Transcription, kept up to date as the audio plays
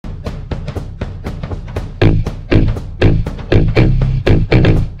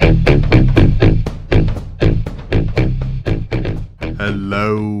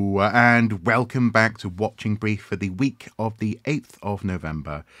and welcome back to Watching Brief for the week of the 8th of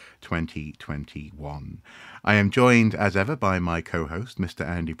November 2021. I am joined as ever by my co-host, Mr.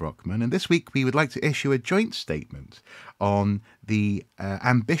 Andy Brockman, and this week we would like to issue a joint statement on the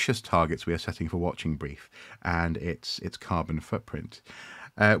ambitious targets we are setting for Watching Brief and its carbon footprint.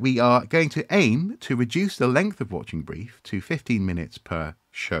 We are going to aim to reduce the length of Watching Brief to 15 minutes per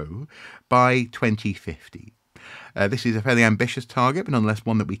show by 2050. This is a fairly ambitious target, but nonetheless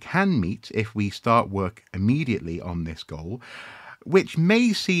one that we can meet if we start work immediately on this goal, which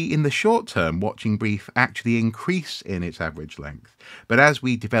may see in the short term Watching Brief actually increase in its average length. But as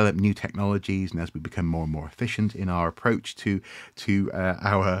we develop new technologies and as we become more and more efficient in our approach to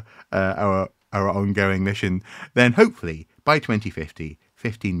our ongoing mission, then hopefully by 2050,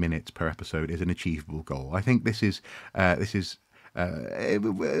 15 minutes per episode is an achievable goal. I think this is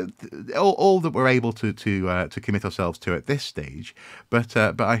all that we're able to commit ourselves to at this stage, but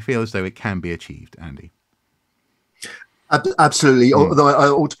I feel as though it can be achieved, Andy. Absolutely. Although I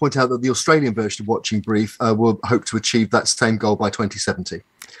ought to point out that the Australian version of Watching Brief will hope to achieve that same goal by 2070.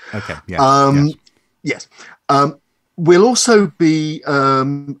 Okay. Yeah. Yes. We'll also be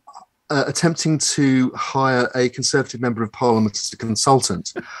attempting to hire a Conservative Member of Parliament as a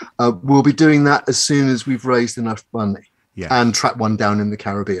consultant. We'll be doing that as soon as we've raised enough money. Yes. And track one down in the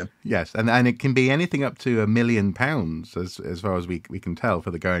Caribbean. Yes, and it can be anything up to £1 million as far as we can tell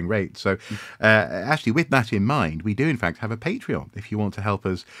for the going rate. So actually, with that in mind, we do in fact have a Patreon. If you want to help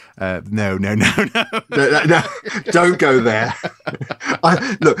us, no, don't go there.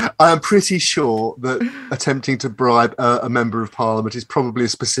 I am pretty sure that attempting to bribe a member of Parliament is probably a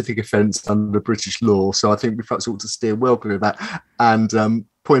specific offence under British law. So I think we perhaps ought to steer well clear of that and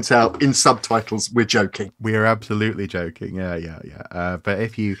point out in subtitles we're joking. We are absolutely joking. Yeah. But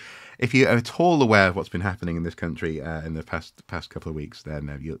if you are at all aware of what's been happening in this country in the past couple of weeks, then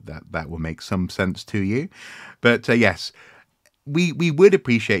that will make some sense to you. But yes, we would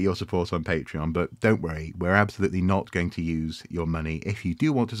appreciate your support on Patreon. But don't worry, we're absolutely not going to use your money if you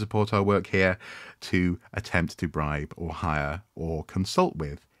do want to support our work here to attempt to bribe or hire or consult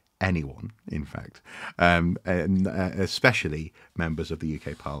with anyone, in fact, and especially members of the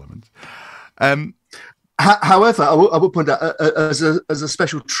UK Parliament. However, I will point out, as a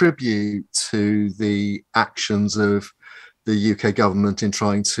special tribute to the actions of the UK government in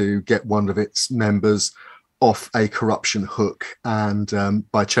trying to get one of its members off a corruption hook and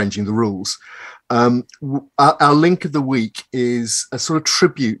by changing the rules. Our link of the week is a sort of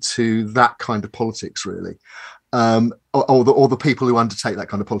tribute to that kind of politics, really. Or the people who undertake that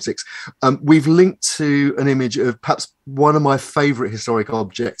kind of politics. We've linked to an image of perhaps one of my favourite historic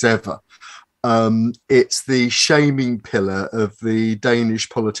objects ever. It's the shaming pillar of the Danish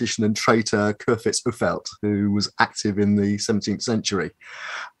politician and traitor Accusations, who was active in the 17th century.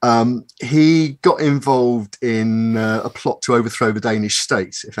 He got involved in a plot to overthrow the Danish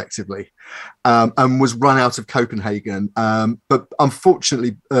state, effectively, and was run out of Copenhagen. But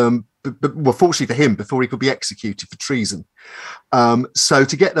unfortunately, fortunately for him, before he could be executed for treason. So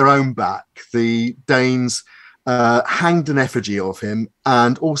to get their own back, the Danes hanged an effigy of him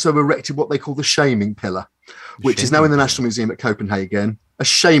and also erected what they call the shaming pillar, which is now in the National Museum at Copenhagen, a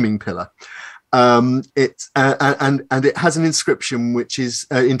shaming pillar. It has an inscription which is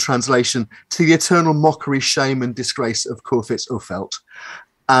in translation, "To the eternal mockery, shame and disgrace of Corfitz Ufelt."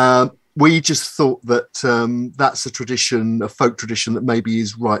 We just thought that that's a tradition, a folk tradition that maybe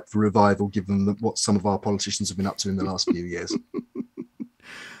is ripe for revival, given what some of our politicians have been up to in the last few years.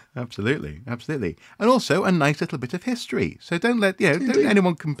 Absolutely. And also a nice little bit of history. So don't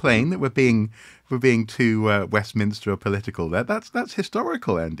anyone complain that we're being too Westminster or political there. That's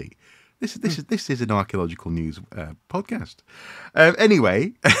historical, Andy. This is an archaeological news podcast.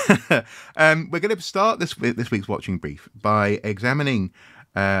 Anyway, we're going to start this week's Watching Brief by examining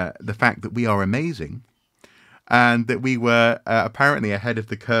the fact that we are amazing, and that we were apparently ahead of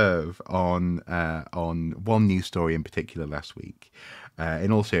the curve on one news story in particular last week.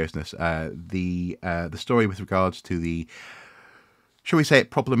 In all seriousness, the story with regards to the, shall we say it,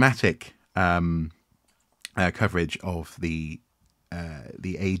 problematic coverage of the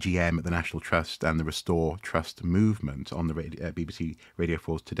AGM at the National Trust and the Restore Trust movement on the BBC Radio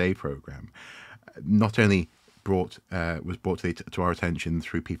 4's Today programme, not only was brought to our attention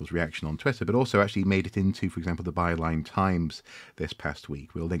through people's reaction on Twitter, but also actually made it into, for example, the Byline Times this past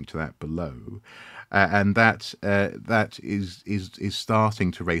week. We'll link to that below, and that is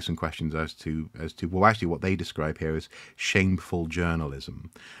starting to raise some questions as to well, actually, what they describe here as shameful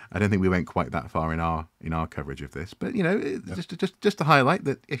journalism. I don't think we went quite that far in our coverage of this, but just to highlight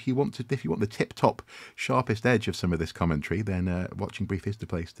that if you want the tip top sharpest edge of some of this commentary, then Watching Brief is the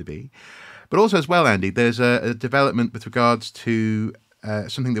place to be. But also as well, Andy, there's a development with regards to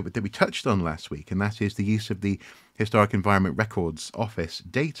something that we touched on last week, and that is the use of the Historic Environment Records Office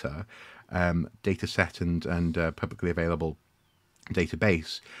data set and publicly available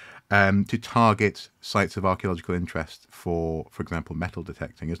database to target sites of archaeological interest for example, metal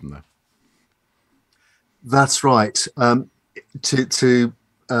detecting, isn't there? That's right. To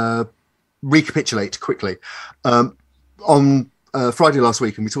recapitulate quickly, on Friday last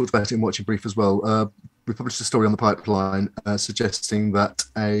week, and we talked about it in Watching Brief as well, we published a story on the Pipeline suggesting that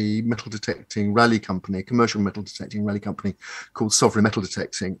a metal detecting rally company, a commercial metal detecting rally company called Sovereign Metal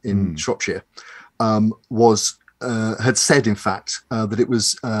Detecting in Shropshire, had said, in fact, that it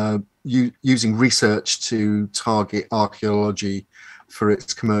was using research to target archaeology for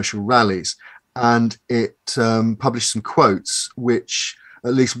its commercial rallies. And it published some quotes, which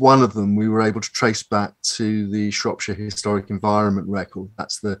at least one of them we were able to trace back to the Shropshire Historic Environment Record.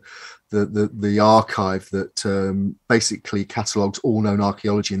 That's the archive that basically catalogues all known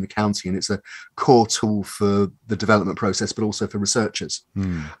archaeology in the county, and it's a core tool for the development process, but also for researchers.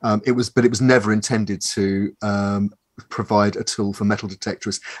 It was never intended to provide a tool for metal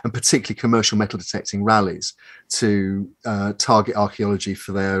detectorists, and particularly commercial metal detecting rallies, to target archaeology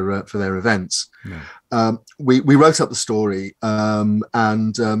for their events. We wrote up the story and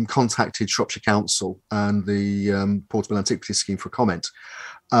contacted Shropshire Council and the Portable Antiquities Scheme for comment.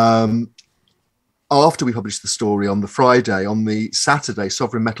 After we published the story on the Friday, on the Saturday,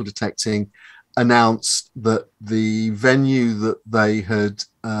 Sovereign Metal Detecting announced that the venue that they had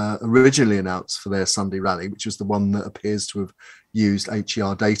originally announced for their Sunday rally, which was the one that appears to have used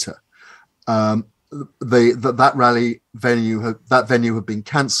H.E.R. data, that rally venue had been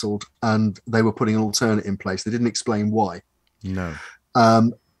cancelled, and they were putting an alternate in place. They didn't explain why. No.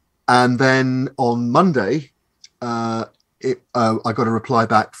 And then on Monday, I got a reply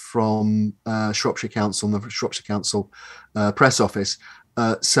back from Shropshire Council, the Shropshire Council press office,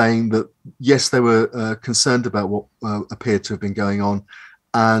 saying that yes, they were concerned about what appeared to have been going on,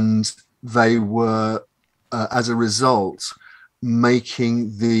 and they were, as a result,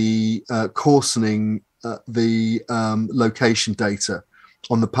 making the coarsening the location data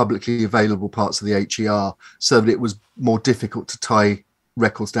on the publicly available parts of the H.E.R. so that it was more difficult to tie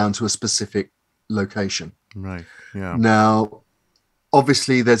records down to a specific location. Right. Yeah. Now,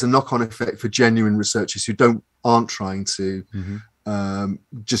 obviously, there's a knock-on effect for genuine researchers who aren't trying to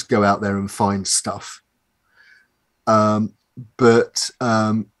just go out there and find stuff. And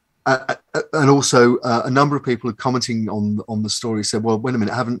also a number of people commenting on the story said, well, wait a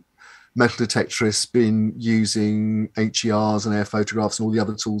minute, haven't metal detectorists been using H.E.Rs and air photographs and all the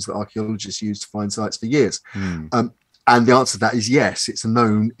other tools that archaeologists use to find sites for years? And the answer to that is yes, it's a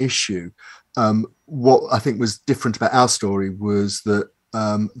known issue. What I think was different about our story was that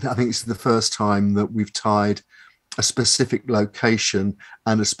I think it's the first time that we've tied a specific location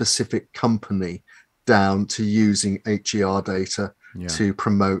and a specific company down to using H.E.R. data to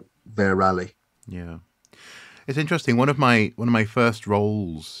promote their rally. Yeah, it's interesting. One of my first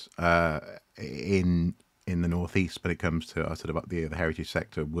roles in the Northeast when it comes to sort of the heritage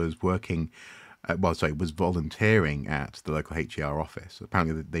sector was working. Was volunteering at the local H.E.R. office.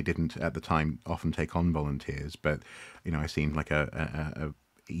 Apparently, they didn't at the time often take on volunteers, but I seemed like a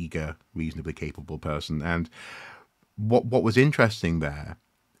eager, reasonably capable person. And what was interesting there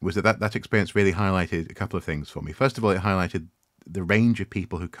was that experience really highlighted a couple of things for me. First of all, it highlighted the range of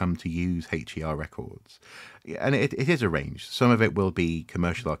people who come to use H.E.R. records. And it is a range. Some of it will be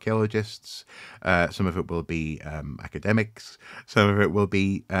commercial archaeologists, some of it will be academics, some of it will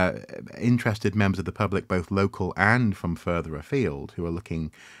be interested members of the public, both local and from further afield, who are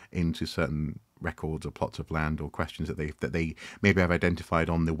looking into certain records or plots of land or questions that they maybe have identified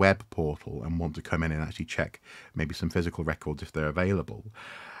on the web portal and want to come in and actually check maybe some physical records if they're available.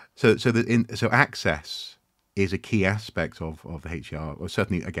 So access is a key aspect of the H.E.R., or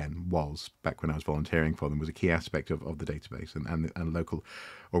certainly, again, was, back when I was volunteering for them, was a key aspect of the database and local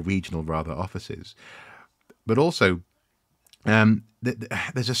or regional, rather, offices. But also,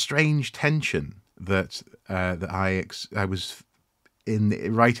 there's a strange tension that I was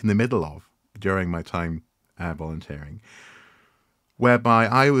right in the middle of during my time volunteering, whereby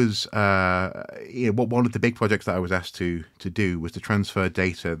I was, one of the big projects that I was asked to do was to transfer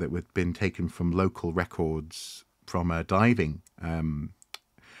data that had been taken from local records from a diving, an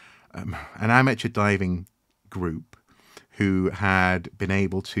amateur diving group who had been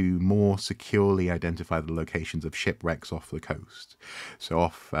able to more securely identify the locations of shipwrecks off the coast. So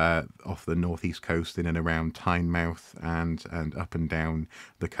off the northeast coast in and around Tynemouth and up and down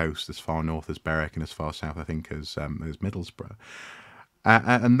the coast as far north as Berwick and as far south, I think, as Middlesbrough.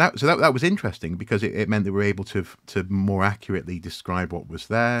 And that was interesting because it meant that we were able to more accurately describe what was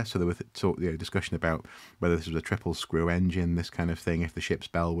there. So there was discussion about whether this was a triple screw engine, this kind of thing, if the ship's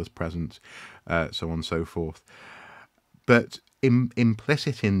bell was present, so on and so forth. But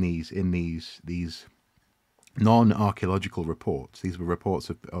implicit in these non-archaeological reports, these were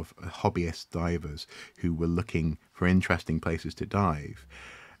reports of hobbyist divers who were looking for interesting places to dive.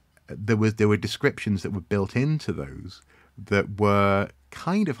 There were descriptions that were built into those that were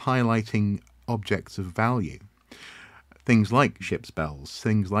kind of highlighting objects of value, things like ship's bells,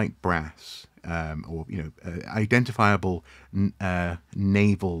 things like brass, or identifiable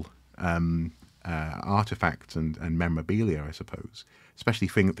naval artifacts and memorabilia, I suppose, especially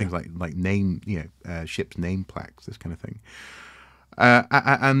things like name, ship's name plaques, this kind of thing.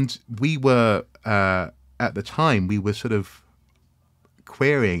 And we were at the time we were sort of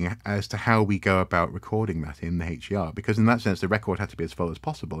querying as to how we go about recording that in the H.E.R, because in that sense the record had to be as full as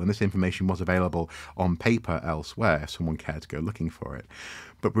possible, and this information was available on paper elsewhere if someone cared to go looking for it.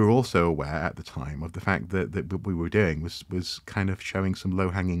 But we were also aware at the time of the fact that what we were doing was kind of showing some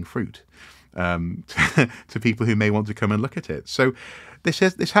low-hanging fruit to people who may want to come and look at it. So this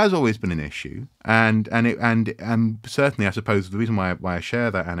has always been an issue, and certainly I suppose the reason why I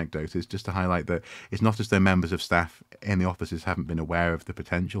share that anecdote is just to highlight that it's not as though members of staff in the offices haven't been aware of the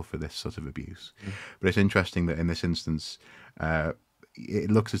potential for this sort of abuse. But it's interesting that in this instance it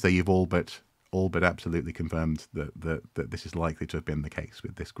looks as though you've all but absolutely confirmed that this is likely to have been the case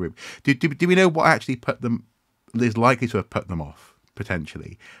with this group. Do we know what actually is likely to have put them off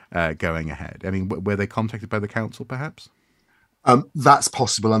potentially going ahead? I mean, were they contacted by the council perhaps? That's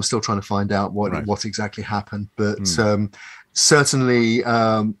possible. I'm still trying to find out what exactly happened, but certainly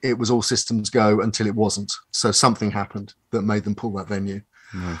it was all systems go until it wasn't. So something happened that made them pull that venue.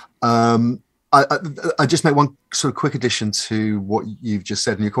 Nice. I just make one sort of quick addition to what you've just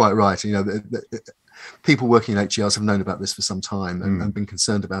said, and you're quite right. People working in H.E.Rs have known about this for some time and been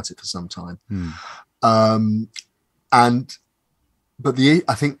concerned about it for some time. I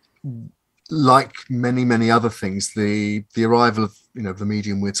think, like many other things, the arrival of the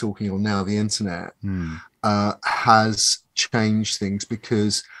medium we're talking on now, the internet, has changed things,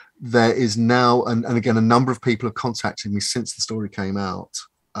 because there is now, and again, a number of people have contacted me since the story came out,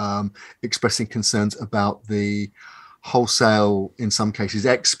 expressing concerns about the wholesale, in some cases,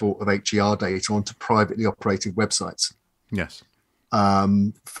 export of H.E.R data onto privately operated websites. Yes.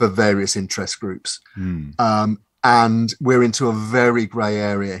 For various interest groups. And we're into a very grey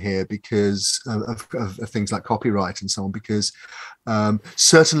area here because of things like copyright and so on, because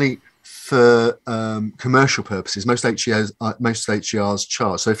certainly for commercial purposes, most H.E.Rs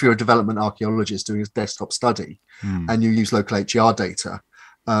charge. So if you're a development archaeologist doing a desktop study and you use local H.E.R data,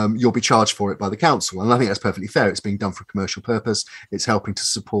 you'll be charged for it by the council, and I think that's perfectly fair. It's being done for a commercial purpose. It's helping to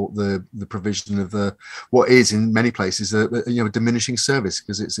support the provision of what is in many places a diminishing service,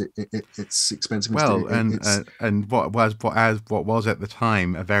 because it's expensive. Well, and what was at the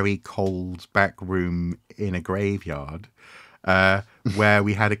time a very cold back room in a graveyard, where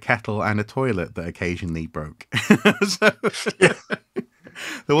we had a kettle and a toilet that occasionally broke.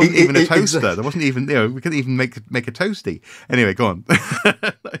 There wasn't even a toaster. Exactly. There wasn't even, we couldn't even make a toasty. Anyway, go on.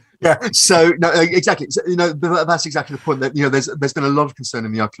 Yeah. So no, exactly. So, that's exactly the point. That there's been a lot of concern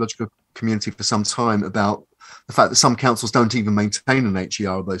in the archaeological community for some time about the fact that some councils don't even maintain an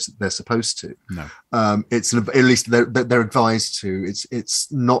H.E.R, although they're supposed to. No. It's at least they're advised to.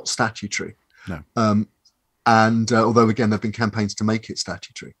 It's not statutory. No. And although again there've been campaigns to make it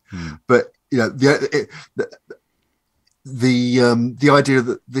statutory, but the idea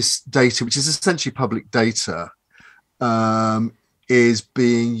that this data, which is essentially public data, is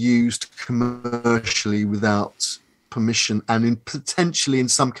being used commercially without permission, and potentially in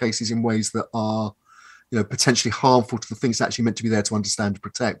some cases in ways that are potentially harmful to the things that's actually meant to be there to understand and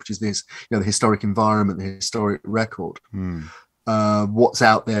protect, which is this the historic environment, the historic record, what's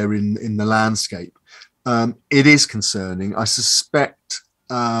out there in the landscape. It is concerning. I suspect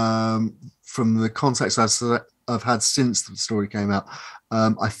from the contacts I've had since the story came out.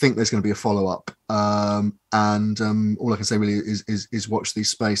 I think there's going to be a follow-up, and all I can say really is watch this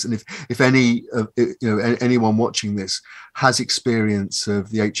space. And if any anyone watching this has experience of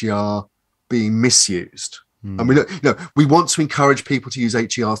the H.E.R. being misused, and we want to encourage people to use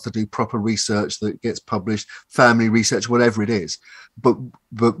H.E.Rs to do proper research that gets published, family research, whatever it is. But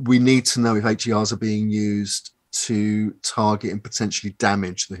we need to know if H.E.Rs are being used to target and potentially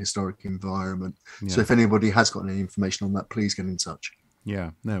damage the historic environment. Yeah. So if anybody has got any information on that, please get in touch.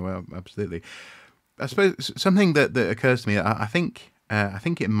 Yeah, no, well, absolutely. I suppose something that occurs to me, I think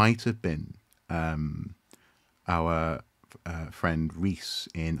it might have been our friend Reese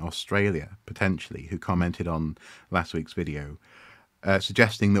in Australia, potentially, who commented on last week's video,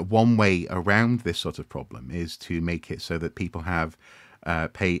 suggesting that one way around this sort of problem is to make it so that people have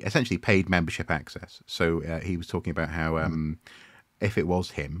essentially paid membership access. So he was talking about how if it was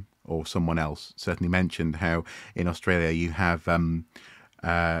him or someone else, certainly mentioned how in Australia you have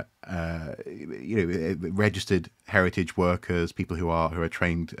registered heritage workers, people who are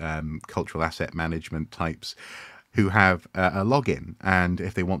trained cultural asset management types, who have a login, and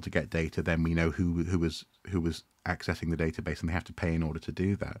if they want to get data, then we know who was accessing the database, and they have to pay in order to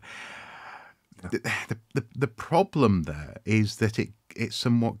do that. The problem there is that it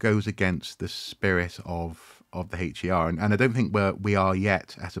somewhat goes against the spirit of the H.E.R. and I don't think we are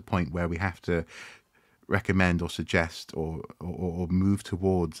yet at a point where we have to recommend or suggest or move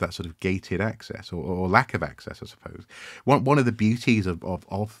towards that sort of gated access or lack of access, I suppose. One of the beauties of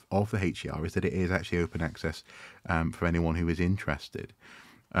the H.E.R. is that it is actually open access for anyone who is interested.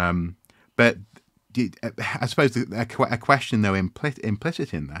 But I suppose a question, though,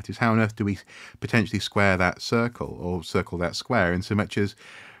 implicit in that is how on earth do we potentially square that circle or circle that square, in so much as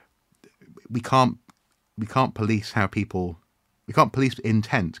we can't police how people, we can't police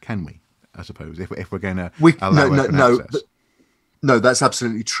intent, can we? I suppose if we're going to allow access. No, that's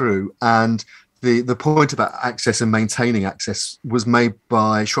absolutely true. And the point about access and maintaining access was made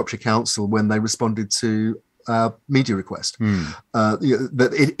by Shropshire Council when they responded to media request.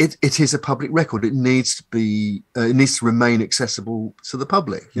 That it is a public record. It needs to be. It needs to remain accessible to the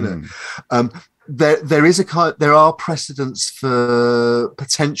public. There are precedents for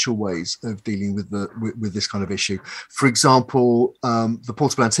potential ways of dealing with this kind of issue. For example, the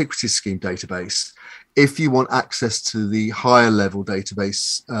Portable Antiquities Scheme database. If you want access to the higher level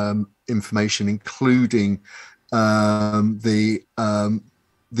database information, including the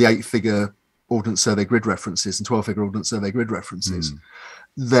 8-figure Ordnance Survey grid references and 12-figure Ordnance Survey grid references,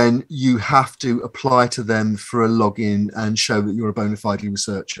 then you have to apply to them for a login and show that you're a bona fide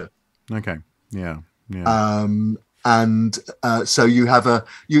researcher. Okay. Yeah. So you have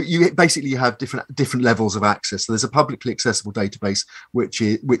you basically have different levels of access. So there's a publicly accessible database which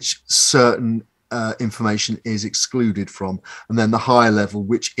certain information is excluded from, and then the higher level,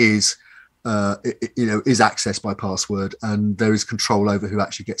 which is is accessed by password, and there is control over who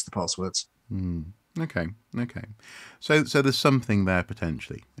actually gets the passwords. Okay. So there's something there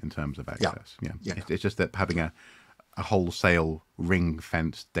potentially in terms of access. Yeah. It's just that having a wholesale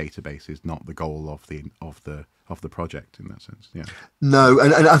ring-fenced database is not the goal of the project in that sense. Yeah. No,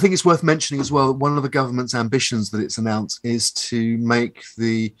 and I think it's worth mentioning as well, one of the government's ambitions that it's announced is to make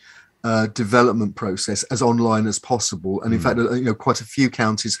the development process as online as possible. And in fact, quite a few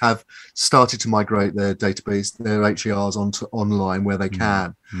counties have started to migrate their database, their H.E.Rs onto online where they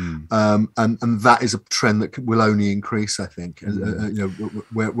can. And that is a trend that will only increase, I think.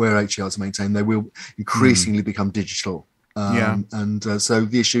 Where H.E.Rs are maintained, they will increasingly become digital. So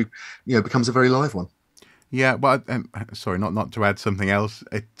the issue, becomes a very live one. Yeah, well, sorry, not to add something else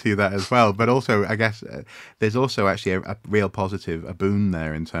to that as well, but also I guess there's also actually a real positive, a boon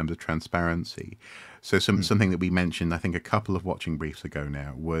there in terms of transparency. So something that we mentioned, I think, a couple of watching briefs ago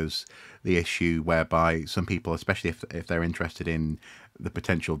now, was the issue whereby some people, especially if they're interested in the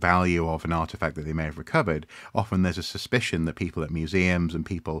potential value of an artifact that they may have recovered, often there's a suspicion that people at museums and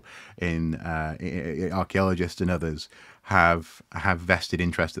people in archaeologists and others have vested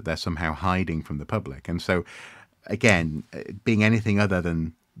interest that they're somehow hiding from the public. And so, again, being anything other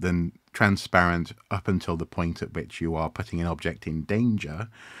than transparent up until the point at which you are putting an object in danger,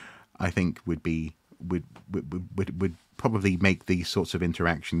 I think would probably make these sorts of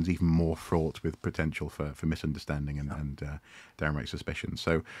interactions even more fraught with potential for misunderstanding and downright suspicion.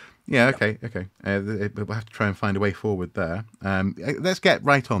 So, okay. We'll have to try and find a way forward there. Let's get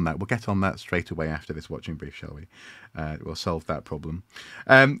right on that. We'll get on that straight away after this watching brief, shall we? We'll solve that problem.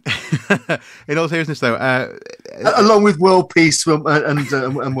 In all seriousness, though, along with world peace and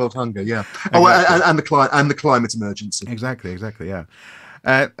world hunger, yeah. Exactly. And the climate emergency. Exactly, yeah.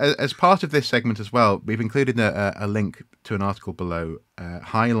 As part of this segment as well, we've included a link to an article below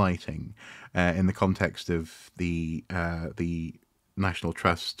highlighting, in the context of the National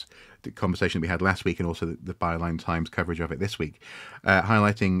Trust, the conversation that we had last week, and also the Byline Times coverage of it this week,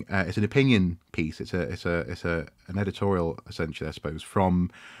 highlighting it's an opinion piece. It's an editorial, essentially, I suppose, from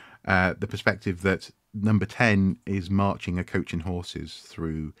the perspective that Number 10 is marching a coach and horses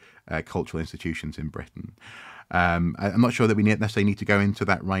through cultural institutions in Britain. I'm not sure that we necessarily need to go into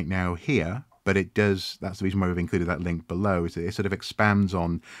that right now here, but it does. That's the reason why we've included that link below. Is it sort of expands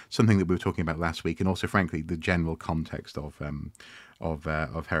on something that we were talking about last week, and also, frankly, the general context of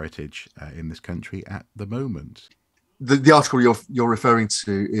heritage in this country at the moment. The article you're referring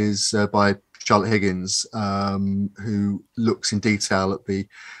to is by Charlotte Higgins, who looks in detail at the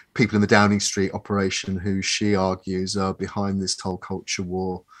people in the Downing Street operation, who she argues are behind this whole culture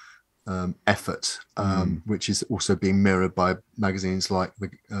war effort, which is also being mirrored by magazines like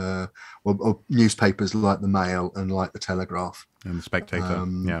or newspapers like the Mail and like the Telegraph and the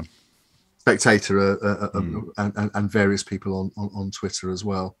Spectator, Spectator, and various people on Twitter as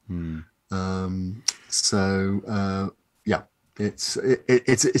well. It's a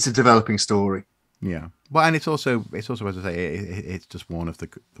developing story. Yeah, well, and it's also as I say, it's just one of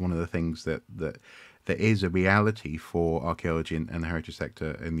the things that is a reality for archaeology and the heritage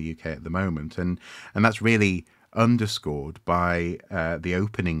sector in the UK at the moment, and that's really underscored by the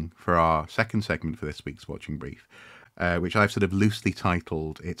opening for our second segment for this week's Watching Brief, which I've sort of loosely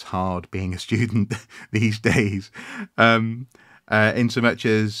titled "It's Hard Being a Student These Days," in so much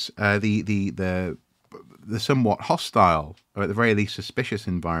as the somewhat hostile, or at the very least suspicious,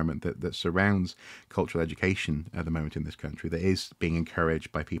 environment that surrounds cultural education at the moment in this country, that is being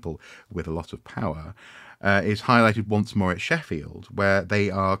encouraged by people with a lot of power, is highlighted once more at Sheffield, where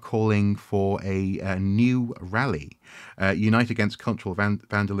they are calling for a new rally. Unite Against Cultural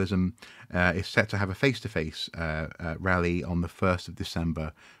Vandalism is set to have a face-to-face rally on the 1st of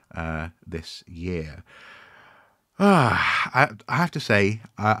December this year. I have to say,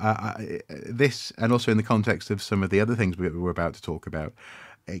 this, and also in the context of some of the other things we're about to talk about,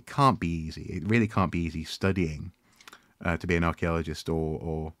 it can't be easy. It really can't be easy studying to be an archaeologist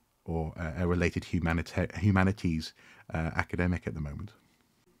or a related humanities academic at the moment.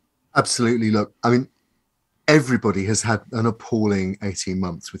 Absolutely. Look, I mean, everybody has had an appalling 18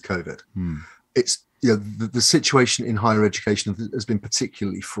 months with COVID. It's the situation in higher education has been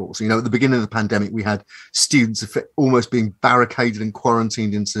particularly fraught. At the beginning of the pandemic, we had students almost being barricaded and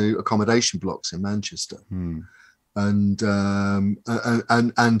quarantined into accommodation blocks in Manchester, and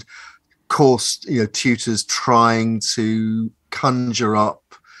course, tutors trying to conjure up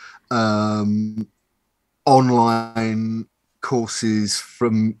online courses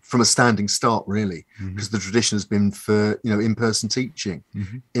from a standing start, really, because the tradition has been for in-person teaching,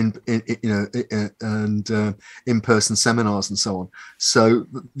 and in-person seminars and so on. So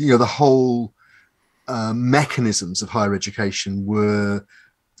the whole mechanisms of higher education were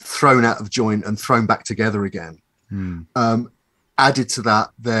thrown out of joint and thrown back together again. Added to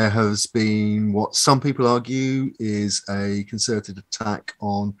that, there has been what some people argue is a concerted attack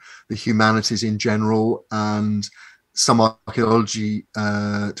on the humanities in general, and some archaeology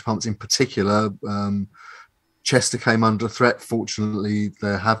departments in particular. Chester came under threat. Fortunately,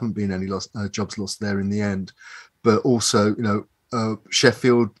 there haven't been any jobs lost there in the end. But also,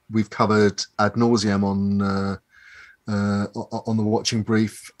 Sheffield, we've covered ad nauseum on the Watching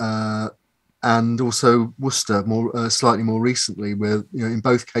Brief, and also Worcester, slightly more recently, where in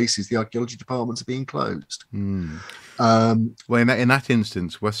both cases the archaeology departments are being closed. Well, in that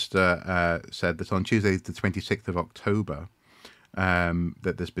instance, Worcester said that on Tuesday, the 26th of October,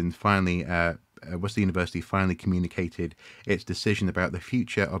 that there's been finally Worcester University finally communicated its decision about the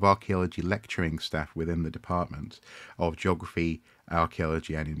future of archaeology lecturing staff within the Department of Geography,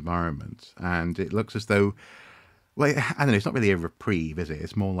 Archaeology and Environment, and it looks as though, well, I don't know, it's not really a reprieve, is it?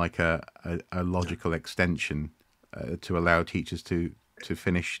 It's more like a logical extension to allow teachers to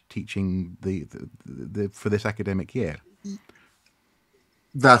finish teaching the for this academic year.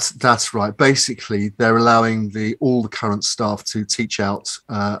 That's right. Basically, they're allowing all the current staff to teach out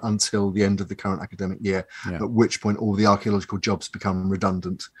until the end of the current academic year, at which point all the archaeological jobs become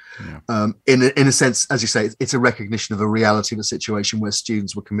redundant. In a sense, as you say, it's a recognition of a reality of a situation where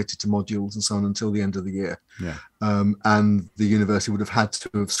students were committed to modules and so on until the end of the year. And the university would have had to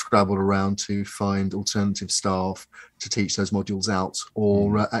have scrabbled around to find alternative staff to teach those modules out,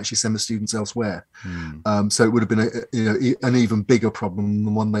 or actually send the students elsewhere. So it would have been an even bigger problem than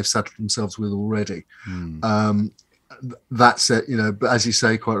the one they've saddled themselves with already. That's it, but as you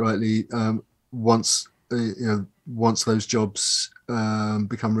say quite rightly, once those jobs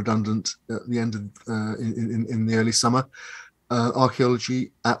become redundant at the end of in the early summer,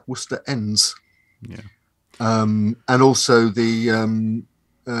 archaeology at Worcester ends. Yeah. And also the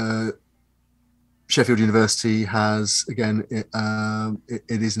Sheffield University has, again, it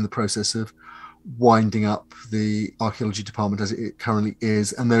is in the process of winding up the archaeology department as it currently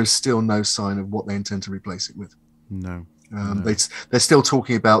is, and there's still no sign of what they intend to replace it with. No. They're still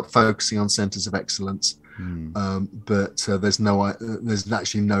talking about focusing on centres of excellence, but there's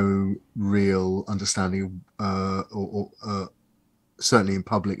actually no real understanding, or certainly in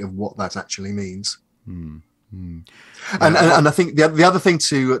public, of what that actually means. And I think the other thing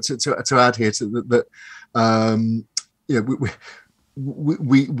to add here to that,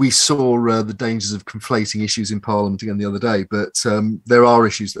 we saw the dangers of conflating issues in Parliament again the other day, but there are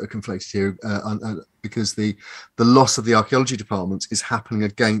issues that are conflated here, because the loss of the archaeology department is happening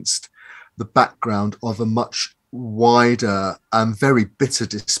against the background of a much wider and very bitter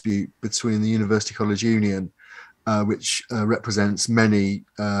dispute between the University College Union, which represents many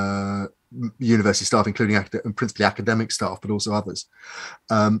university staff, including principally academic staff, but also others,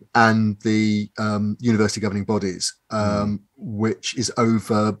 and the university governing bodies, which is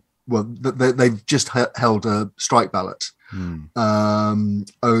over. Well, they've just held a strike ballot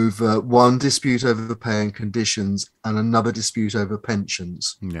over one dispute over pay and conditions and another dispute over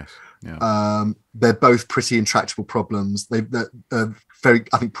pensions. Yes, yeah. They're both pretty intractable problems. They're very,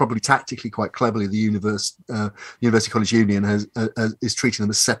 I think, probably tactically quite cleverly, the University College Union is treating them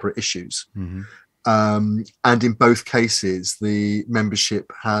as separate issues. And in both cases, the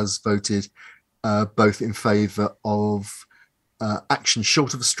membership has voted both in favour of action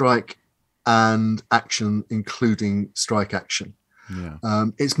short of a strike and action including strike action.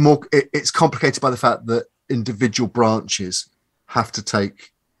 It's complicated by the fact that individual branches have to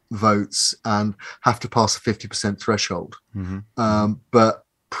take votes and have to pass a 50% threshold. But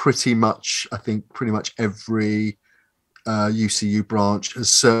pretty much every UCU branch has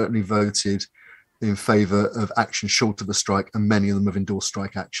certainly voted in favour of action short of a strike, and many of them have endorsed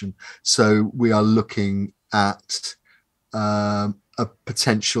strike action. So we are looking at a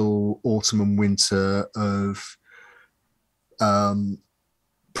potential autumn and winter of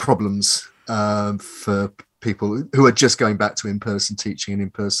problems for people who are just going back to in-person teaching and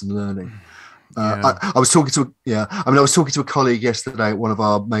in-person learning. I was talking to a colleague yesterday at one of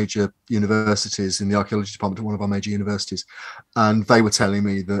our major universities, in the archaeology department at one of our major universities, and they were telling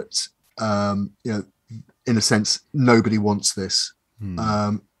me that in a sense, nobody wants this.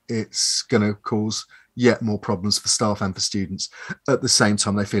 It's going to cause yet more problems for staff and for students. At the same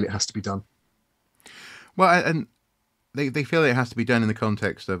time, they feel it has to be done. Well, and they feel it has to be done in the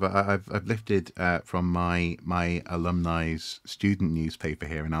context of I've lifted from my alumni's student newspaper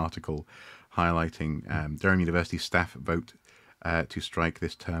here an article highlighting Durham University staff vote to strike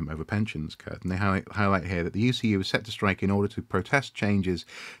this term over pensions, Kurt. And they highlight here that the UCU is set to strike in order to protest changes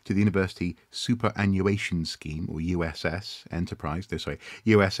to the university superannuation scheme, or USS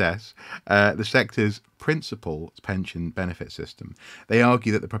USS, the sector's principal pension benefit system. They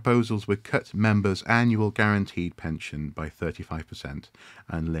argue that the proposals would cut members' annual guaranteed pension by 35%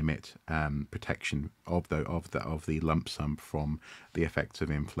 and limit protection of the lump sum from the effects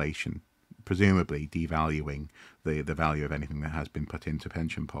of inflation, presumably devaluing the value of anything that has been put into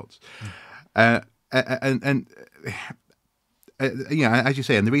pension pots. As you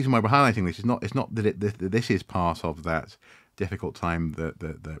say, and the reason why we're highlighting this is not that this is part of that difficult time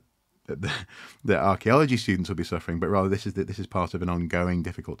that archaeology students will be suffering, but rather this is part of an ongoing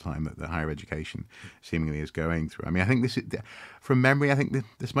difficult time that higher education seemingly is going through. I mean, I think this is, from memory, I think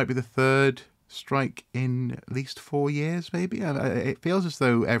this might be the third strike in at least 4 years, maybe. It feels as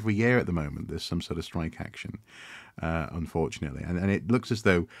though every year at the moment there's some sort of strike action, unfortunately, and it looks as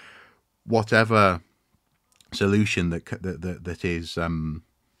though whatever solution that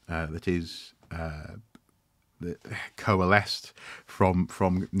is coalesced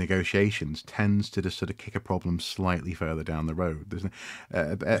from negotiations tends to just sort of kick a problem slightly further down the road.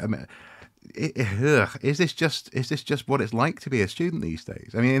 Is this just what it's like to be a student these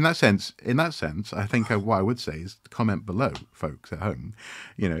days? I mean, in that sense, I think what I would say is comment below, folks at home,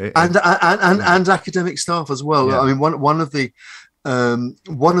 and academic staff as well. Yeah. I mean, one of the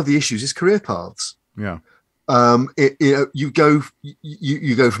issues is career paths. Yeah. You go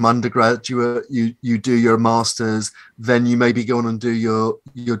from undergraduate, you do your master's, then you maybe go on and do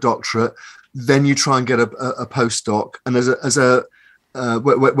your doctorate, then you try and get a postdoc, and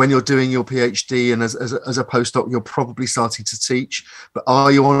when you're doing your PhD and as a postdoc, you're probably starting to teach. But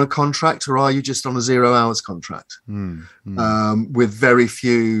are you on a contract, or are you just on a 0 hours contract with very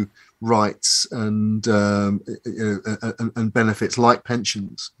few rights and benefits like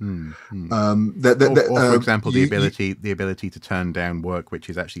pensions. Or for example, the ability to turn down work which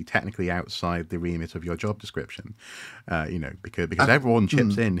is actually technically outside the remit of your job description. Because everyone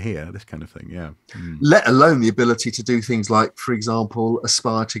chips in here, this kind of thing. Yeah. Let alone the ability to do things like, for example,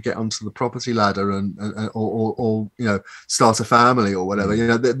 aspire to get onto the property ladder or start a family or whatever.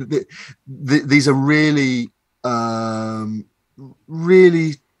 These are really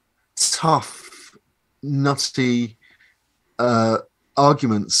really tough, nutty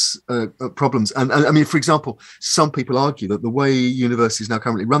arguments, problems. And I mean, for example, some people argue that the way universities now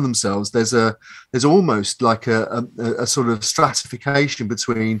currently run themselves, there's almost like a sort of stratification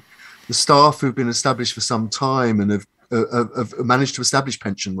between the staff who've been established for some time and have managed to establish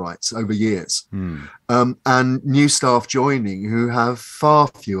pension rights over years, and new staff joining who have far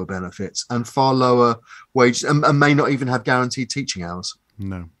fewer benefits and far lower wages and may not even have guaranteed teaching hours.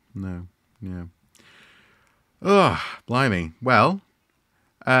 No, yeah. Oh, blimey. Well,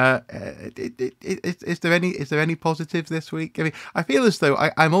 is there any positives this week? I mean, I feel as though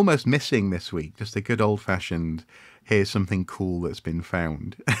I'm almost missing this week just a good old-fashioned here's something cool that's been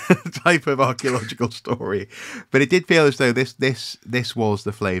found type of archaeological story. But it did feel as though this was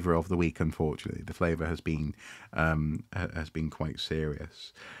the flavour of the week. Unfortunately, the flavour has been quite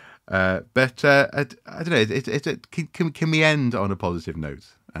serious. But I don't know. Can we end on a positive note,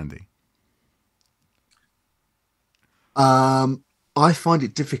 Andy? I find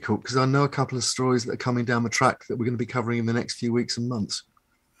it difficult because I know a couple of stories that are coming down the track that we're going to be covering in the next few weeks and months.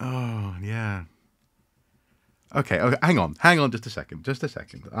 Oh, yeah. Okay, hang on just a second.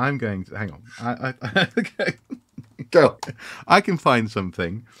 I'm going to hang on. Okay. Go. I can find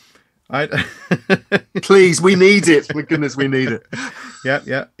something. Please, we need it. For goodness, we need it.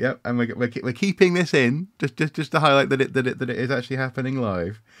 Yep. And we're keeping this in just to highlight that it is actually happening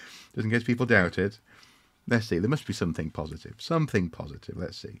live, just in case people doubt it. Let's see. There must be something positive.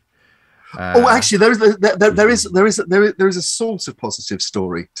 Let's see. Actually, there is a sort of positive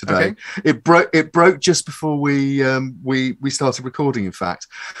story today. Okay. It broke just before we started recording. In fact,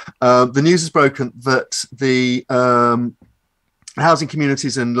 the news has broken that the Housing,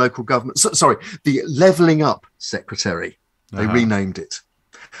 Communities and Local Government, the Levelling Up Secretary, they renamed it,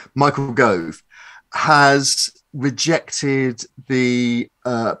 Michael Gove, has rejected the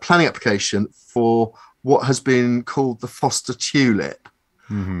planning application for what has been called the Foster Tulip.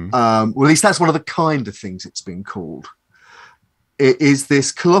 Mm-hmm. Well, at least that's one of the kind of things it's been called. It is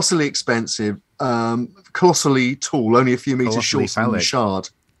this colossally expensive, colossally tall, only a few meters short from the Shard.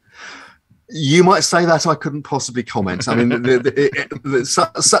 You might say that. I couldn't possibly comment. I mean,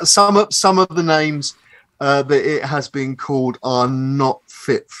 some of the names that it has been called are not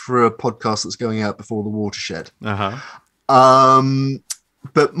fit for a podcast that's going out before the watershed. But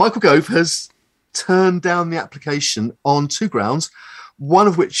Michael Gove has turned down the application on two grounds, one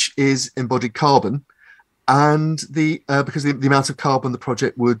of which is embodied carbon, and because the amount of carbon the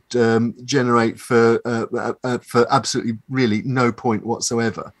project would generate for absolutely really no point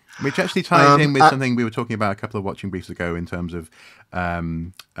whatsoever. Which actually ties in with something we were talking about a couple of watching briefs ago in terms of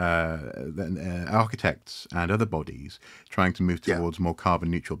architects and other bodies trying to move towards more carbon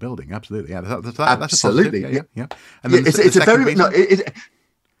neutral building. Absolutely, yeah, that's absolutely, a positive. Yeah. And then it's a very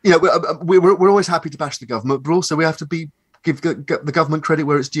we're always happy to bash the government, but also we have to give the government credit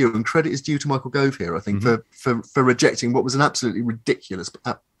where it's due, and credit is due to Michael Gove here, I think, for rejecting what was an absolutely ridiculous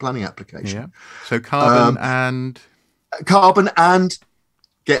planning application. Yeah. So carbon and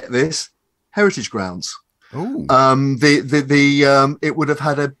get this, heritage grounds. Oh. It would have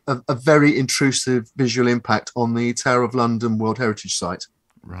had a very intrusive visual impact on the Tower of London World Heritage Site.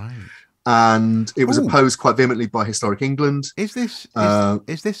 Right. And it was opposed quite vehemently by Historic England. Is this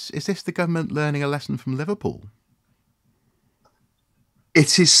the government learning a lesson from Liverpool?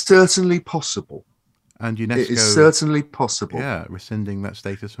 It is certainly possible. And UNESCO, it is certainly possible. Yeah, rescinding that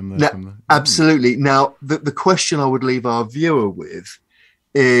status from the absolutely. Now, the question I would leave our viewer with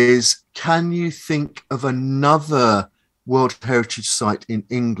is: can you think of another World Heritage Site in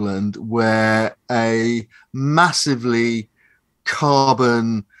England where a massively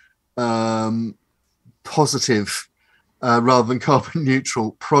carbon positive rather than carbon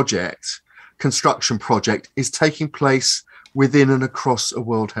neutral construction project is taking place within and across a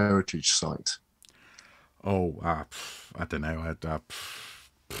World Heritage Site? Oh, I don't know.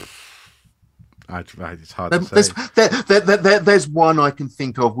 It's hard to say. There's one I can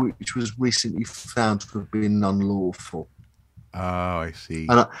think of which was recently found to have been unlawful. Oh, I see.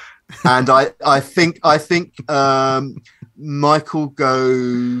 And I think Michael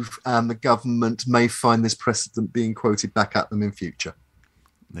Gove and the government may find this precedent being quoted back at them in future.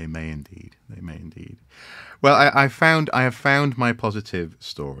 They may indeed. They may indeed. Well, I have found my positive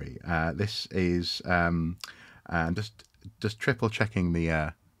story. This is just triple checking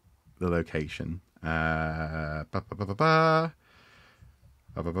the location.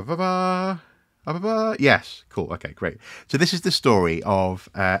 Yes, cool. Okay, great. So this is the story of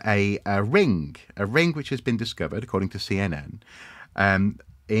a ring which has been discovered, according to CNN.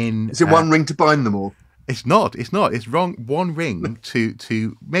 Is it one ring to bind them all? It's not. It's wrong. One ring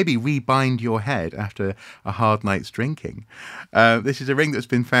to maybe rebind your head after a hard night's drinking. This is a ring that's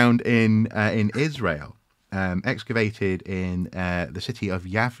been found in Israel, excavated in the city of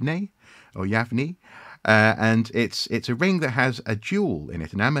Yavne, and it's a ring that has a jewel in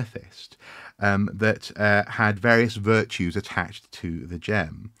it, an amethyst, that had various virtues attached to the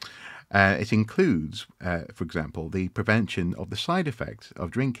gem. It includes, for example, the prevention of the side effect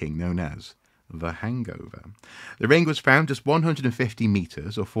of drinking, known as the hangover. The ring was found just 150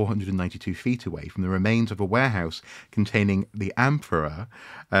 meters or 492 feet away from the remains of a warehouse containing the amphora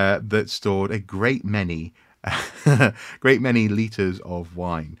that stored a great many liters of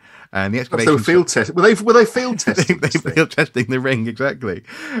wine. And the excavation field test. Were they field testing? they field testing the ring, exactly.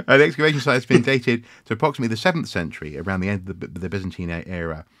 The excavation site has been dated to approximately the 7th century, around the end of the Byzantine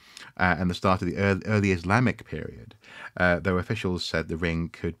era, and the start of the early Islamic period, though officials said the ring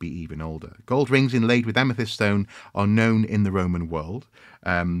could be even older. Gold rings inlaid with amethyst stone are known in the Roman world,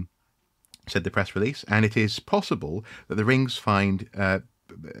 said the press release, and it is possible that the ring's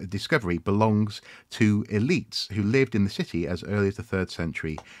discovery belongs to elites who lived in the city as early as the 3rd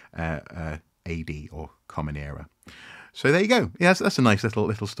century AD, or Common Era. So there you go. Yeah, that's a nice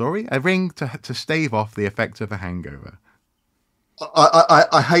little story. A ring to stave off the effects of a hangover.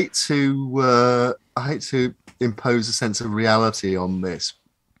 I hate to impose a sense of reality on this,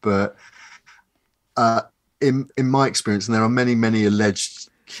 but in my experience, and there are many alleged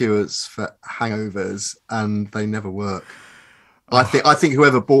cures for hangovers, and they never work. I think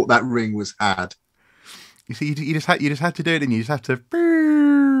whoever bought that ring was had. You see, you just had to do it, and you just have to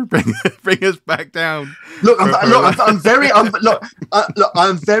bring us back down. Look, I'm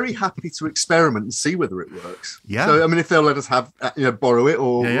very happy to experiment and see whether it works. Yeah. So I mean, if they'll let us have borrow it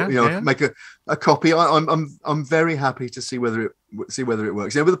or make a copy, I'm very happy to see whether it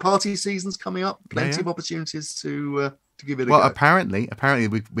works. With the party seasons coming up, plenty of opportunities to give it a go. Well, apparently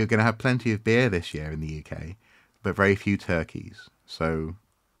we're going to have plenty of beer this year in the UK, but very few turkeys. So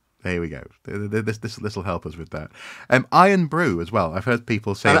there we go. This will help us with that. Iron brew as well. I've heard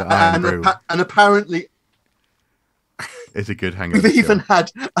people say that iron brew, and apparently is a good hangover. We've even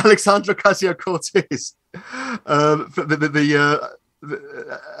had Alexandra Ocasio-Cortez, the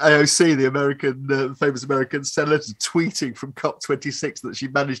AOC, the American famous American senator, tweeting from COP26 that she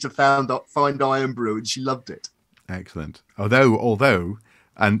managed to find iron brew and she loved it. Excellent. Although.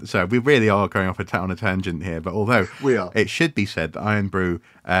 And so we really are going off on a tangent here, but although we are, it should be said that iron brew,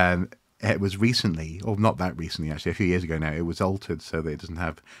 it was recently, or not that recently actually, a few years ago now, it was altered so that it doesn't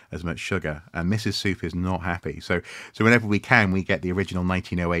have as much sugar, and Mrs. Soup is not happy. So whenever we can, we get the original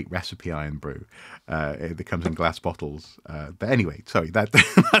 1908 recipe iron brew. It comes in glass bottles. But anyway, sorry,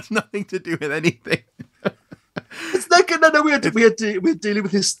 that's nothing to do with anything. It's like, no. We're dealing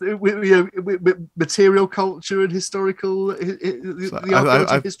with material culture and historical the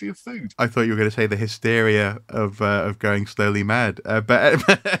archaeological history of food. I thought you were going to say the hysteria of going slowly mad,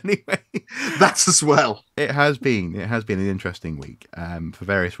 but anyway, that's as well. It has been an interesting week for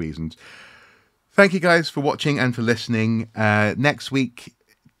various reasons. Thank you guys for watching and for listening. Next week,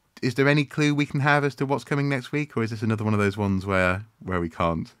 is there any clue we can have as to what's coming next week, or is this another one of those ones where we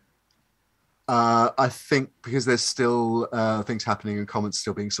can't? I think because there's still things happening and comments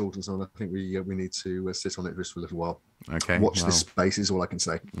still being sorted and so on, I think we need to sit on it just for a little while. Okay. Watch this space is all I can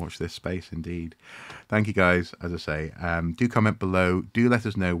say. Watch this space, indeed. Thank you, guys. As I say, do comment below. Do let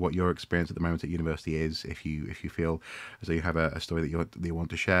us know what your experience at the moment at university is. If you feel as though you have a story that you want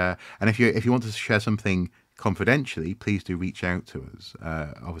to share, and if you want to share something confidentially, please do reach out to us.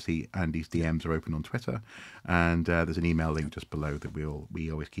 Obviously, Andy's DMs are open on Twitter, and there's an email link just below that we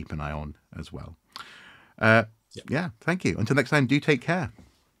always keep an eye on as well. Yeah, thank you. Until next time, do take care.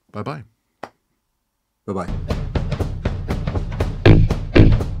 Bye-bye. Bye-bye.